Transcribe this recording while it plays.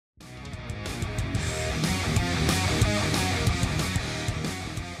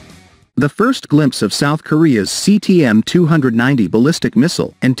The first glimpse of South Korea's CTM-290 ballistic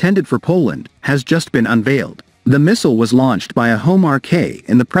missile, intended for Poland, has just been unveiled. The missile was launched by a Homar-K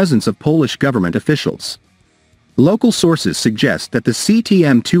in the presence of Polish government officials. Local sources suggest that the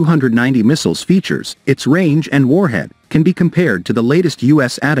CTM-290 missile's features, its range and warhead, can be compared to the latest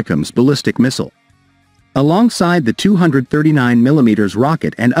US ATACMS ballistic missile. Alongside the 239mm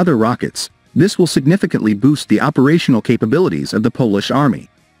rocket and other rockets, this will significantly boost the operational capabilities of the Polish Army.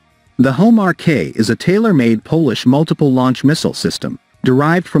 The Homar-K is a tailor-made Polish multiple-launch missile system,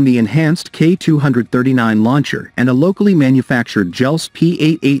 derived from the enhanced K-239 launcher and a locally manufactured Jelcz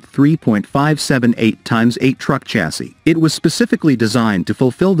P883.57 8x8 truck chassis. It was specifically designed to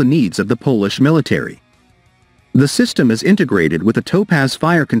fulfill the needs of the Polish military. The system is integrated with a Topaz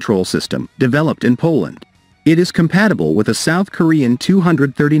fire control system, developed in Poland. It is compatible with a South Korean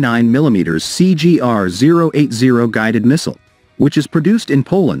 239mm CGR-080 guided missile, which is produced in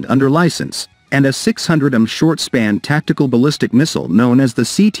Poland under license, and a 600mm short-span tactical ballistic missile known as the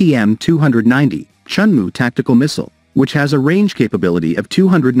CTM-290 Chunmu tactical missile, which has a range capability of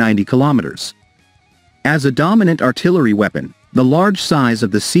 290 kilometers. As a dominant artillery weapon, the large size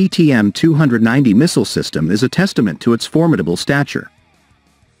of the CTM-290 missile system is a testament to its formidable stature.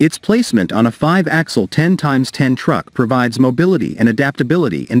 Its placement on a 5-axle 10x10 truck provides mobility and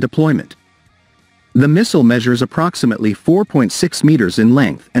adaptability in deployment. The missile measures approximately 4.6 meters in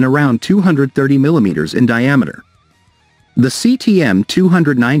length and around 230 millimeters in diameter. The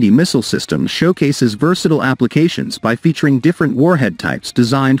CTM-290 missile system showcases versatile applications by featuring different warhead types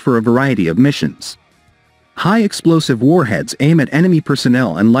designed for a variety of missions. High-explosive warheads aim at enemy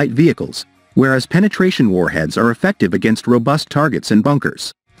personnel and light vehicles, whereas penetration warheads are effective against robust targets and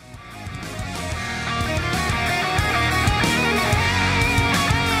bunkers.